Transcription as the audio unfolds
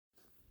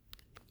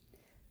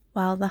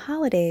While the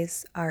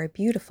holidays are a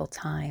beautiful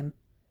time,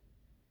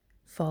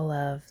 full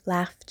of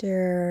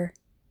laughter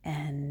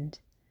and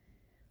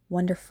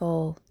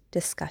wonderful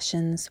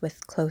discussions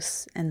with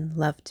close and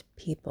loved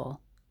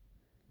people,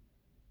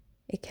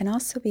 it can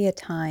also be a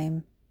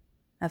time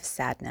of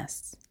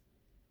sadness.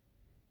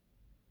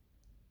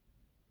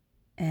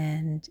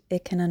 And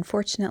it can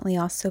unfortunately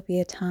also be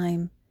a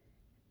time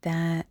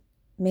that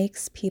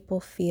makes people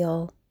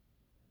feel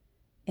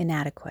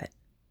inadequate.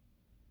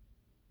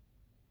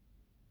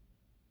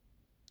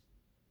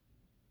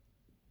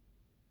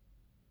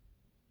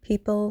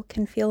 People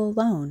can feel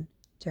alone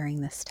during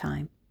this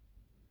time.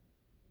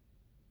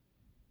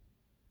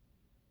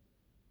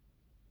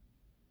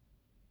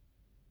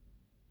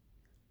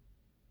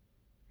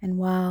 And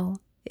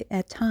while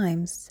at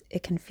times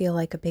it can feel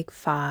like a big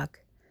fog,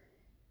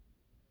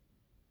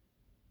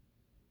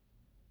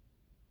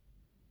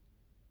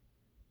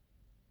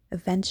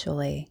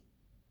 eventually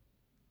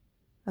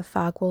a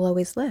fog will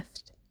always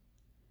lift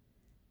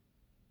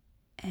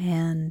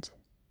and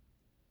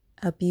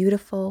a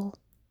beautiful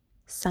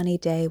sunny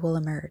day will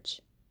emerge.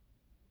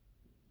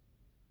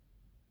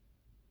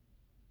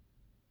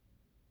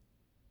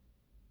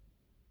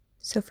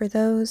 So for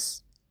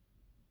those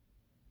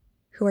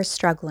who are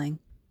struggling,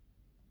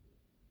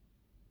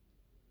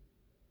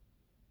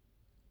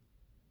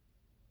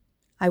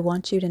 I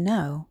want you to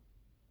know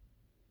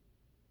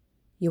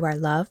you are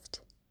loved,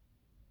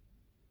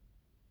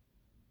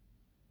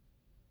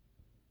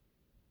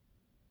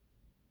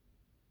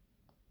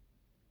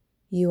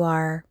 you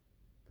are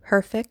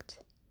perfect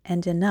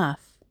and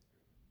enough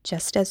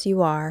just as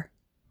you are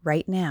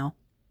right now.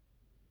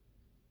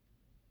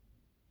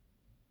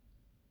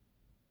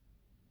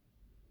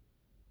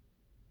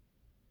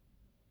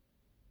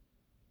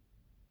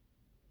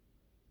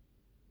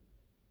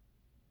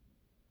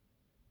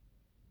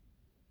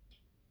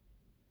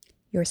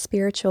 Your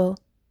spiritual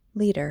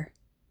leader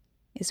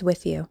is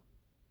with you.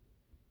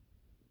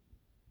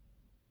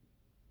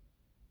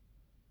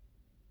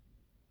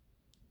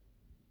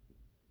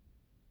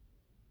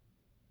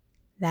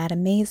 That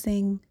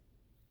amazing,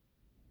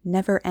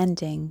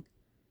 never-ending,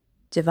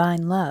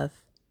 divine love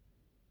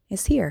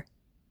is here.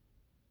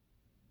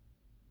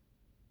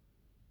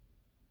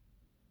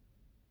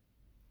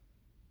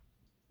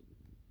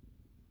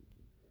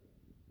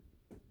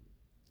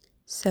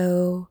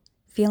 So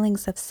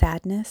feelings of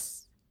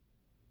sadness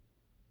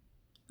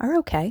are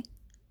okay.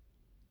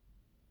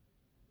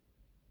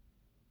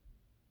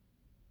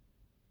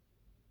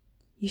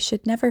 You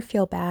should never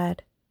feel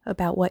bad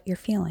about what you're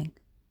feeling.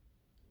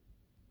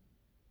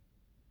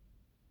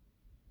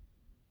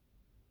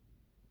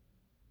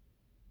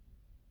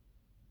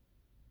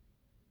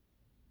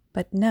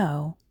 But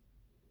know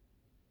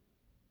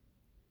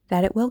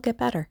that it will get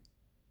better.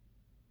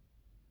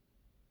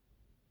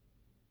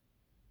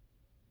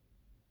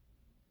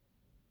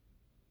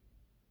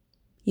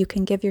 You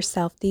can give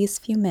yourself these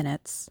few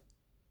minutes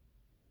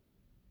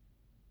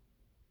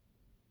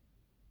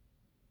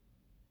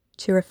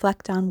to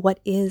reflect on what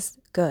is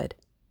good,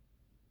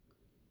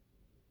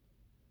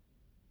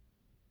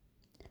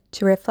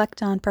 to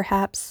reflect on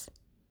perhaps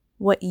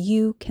what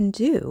you can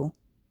do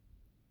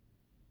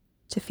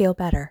to feel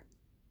better,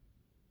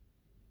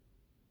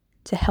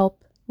 to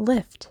help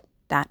lift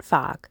that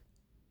fog.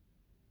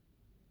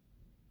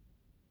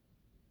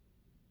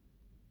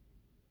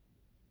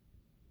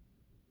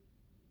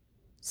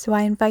 So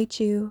I invite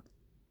you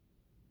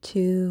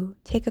to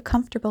take a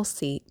comfortable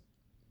seat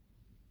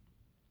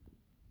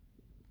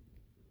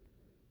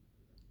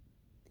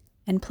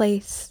and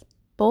place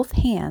both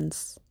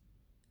hands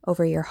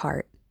over your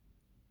heart.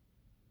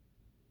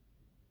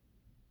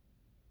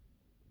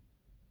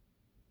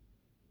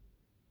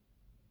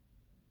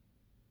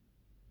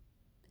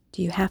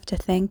 Do you have to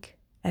think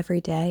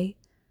every day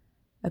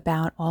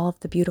about all of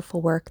the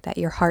beautiful work that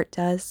your heart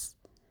does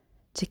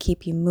to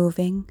keep you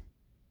moving?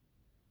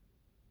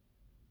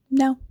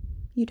 No,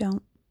 you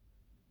don't.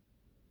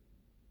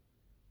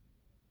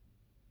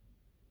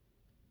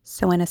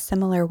 So in a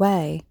similar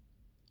way,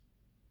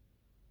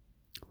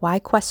 why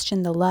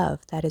question the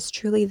love that is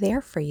truly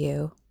there for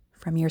you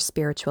from your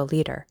spiritual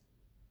leader?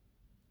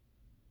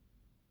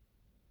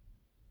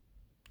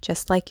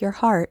 Just like your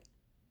heart,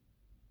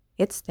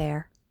 it's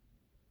there.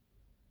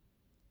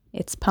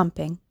 It's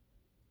pumping.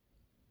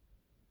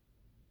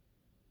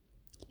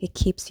 It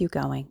keeps you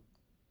going.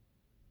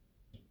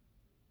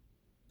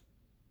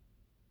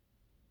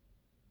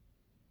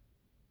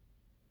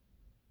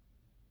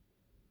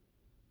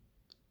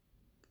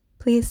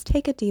 Please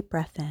take a deep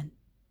breath in.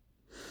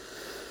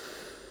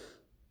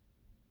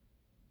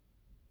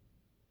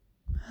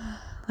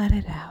 Let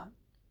it out.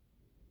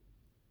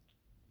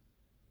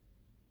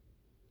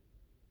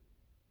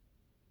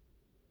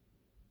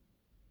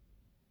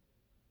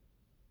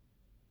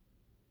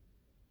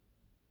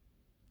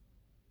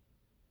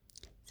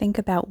 Think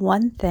about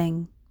one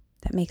thing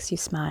that makes you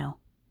smile.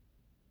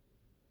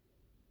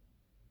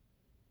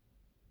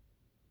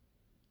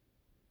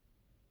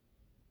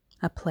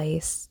 A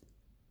place,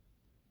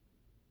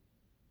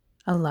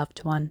 a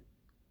loved one.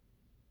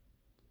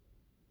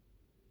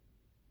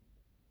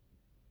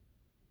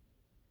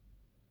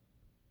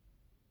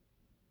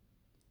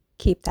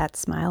 Keep that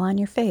smile on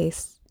your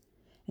face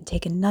and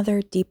take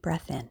another deep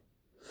breath in.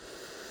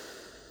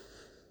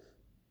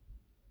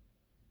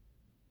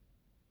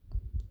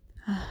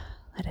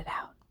 Let it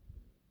out.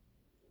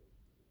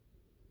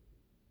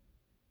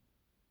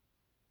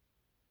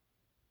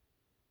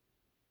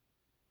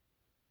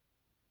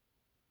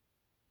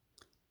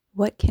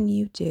 What can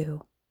you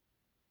do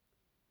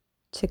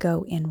to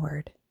go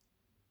inward?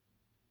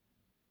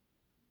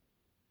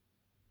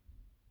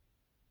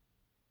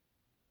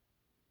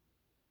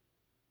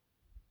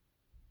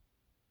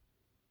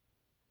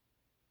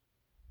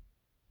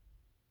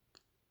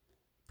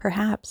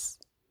 Perhaps,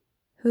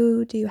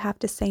 who do you have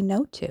to say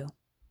no to?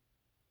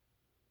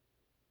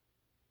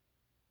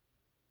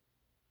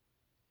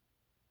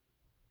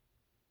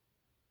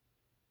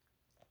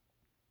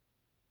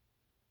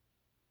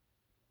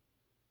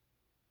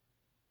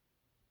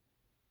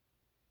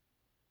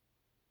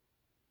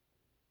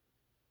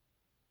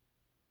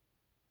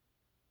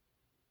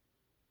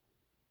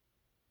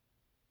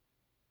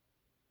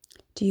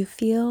 Do you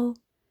feel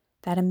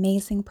that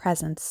amazing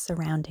presence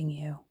surrounding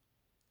you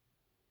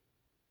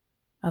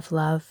of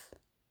love,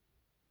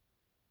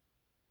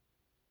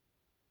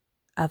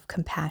 of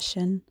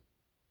compassion,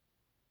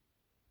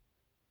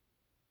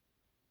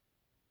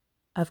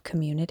 of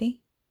community?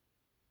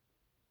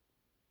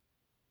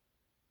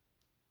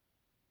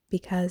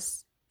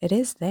 Because it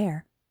is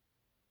there.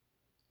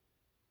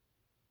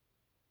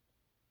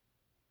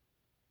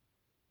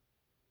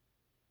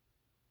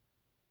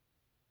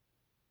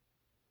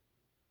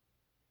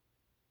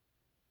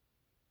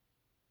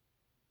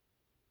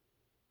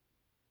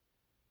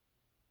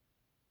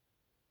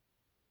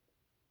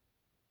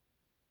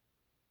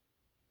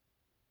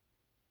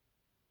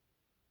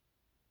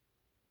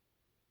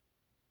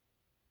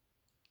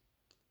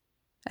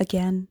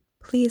 Again,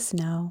 please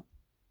know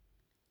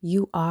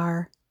you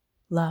are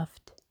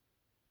loved.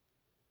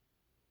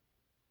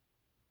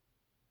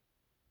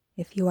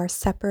 If you are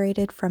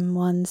separated from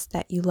ones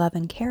that you love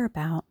and care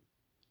about,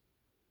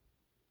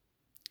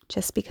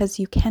 just because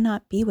you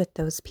cannot be with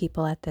those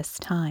people at this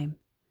time,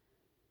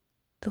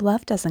 the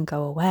love doesn't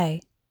go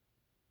away.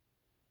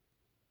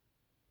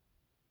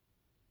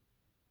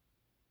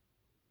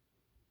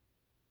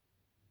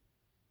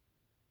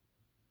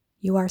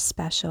 You are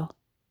special.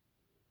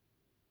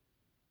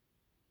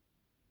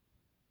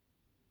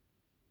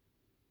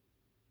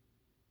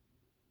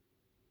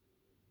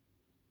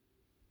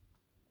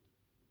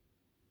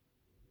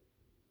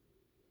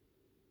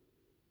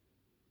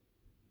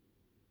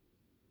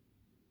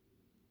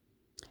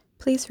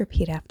 Please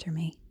repeat after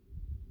me.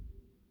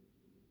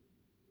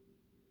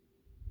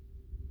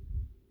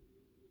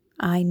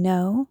 I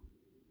know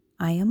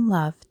I am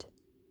loved,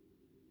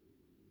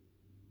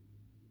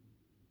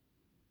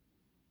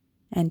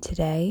 and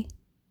today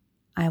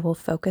I will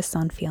focus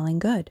on feeling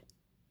good.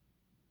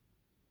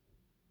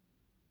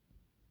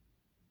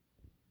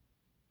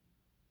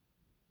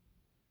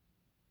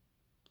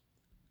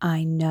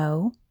 I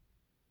know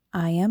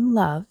I am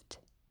loved,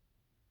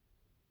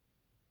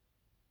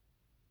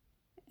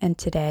 and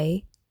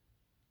today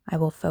I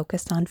will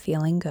focus on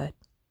feeling good.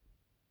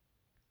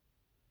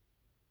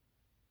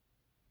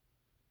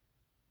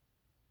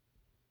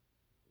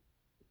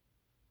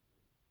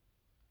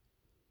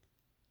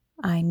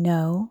 I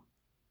know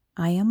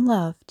I am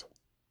loved,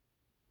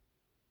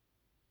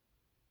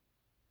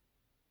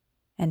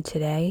 and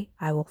today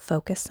I will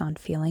focus on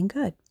feeling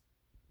good.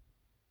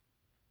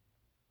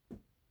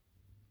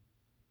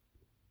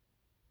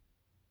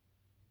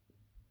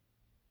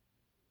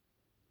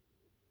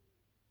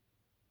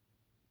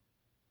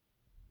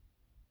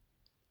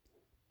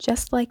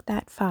 Just like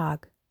that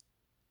fog,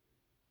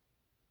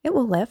 it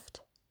will lift.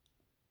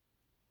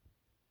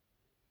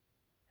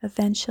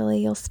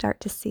 Eventually, you'll start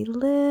to see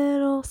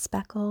little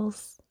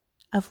speckles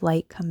of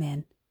light come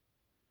in.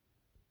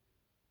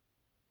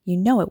 You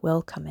know it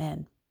will come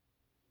in.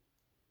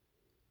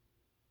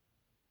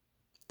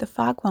 The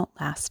fog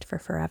won't last for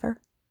forever.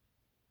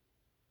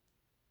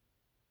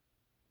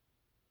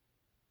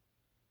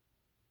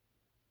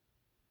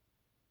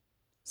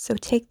 So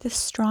take this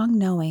strong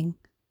knowing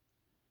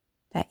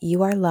that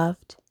you are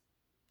loved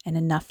and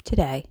enough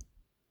today,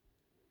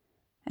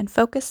 and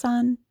focus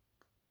on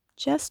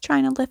just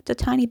trying to lift a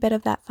tiny bit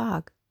of that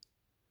fog.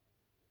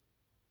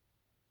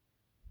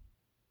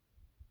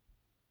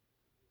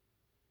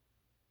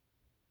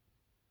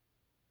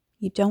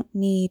 You don't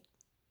need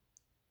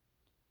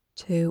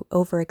to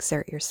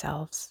overexert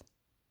yourselves.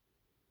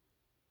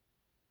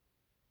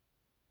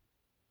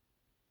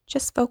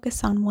 Just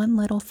focus on one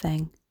little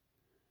thing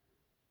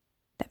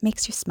that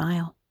makes you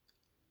smile.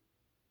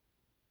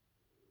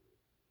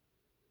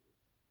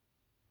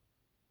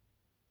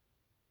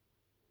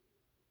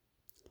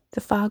 The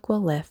fog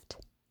will lift.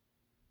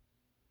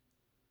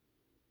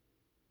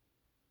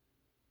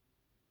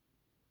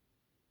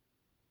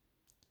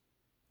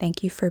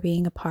 Thank you for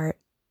being a part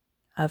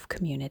of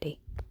community.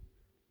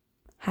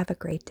 Have a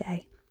great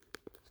day.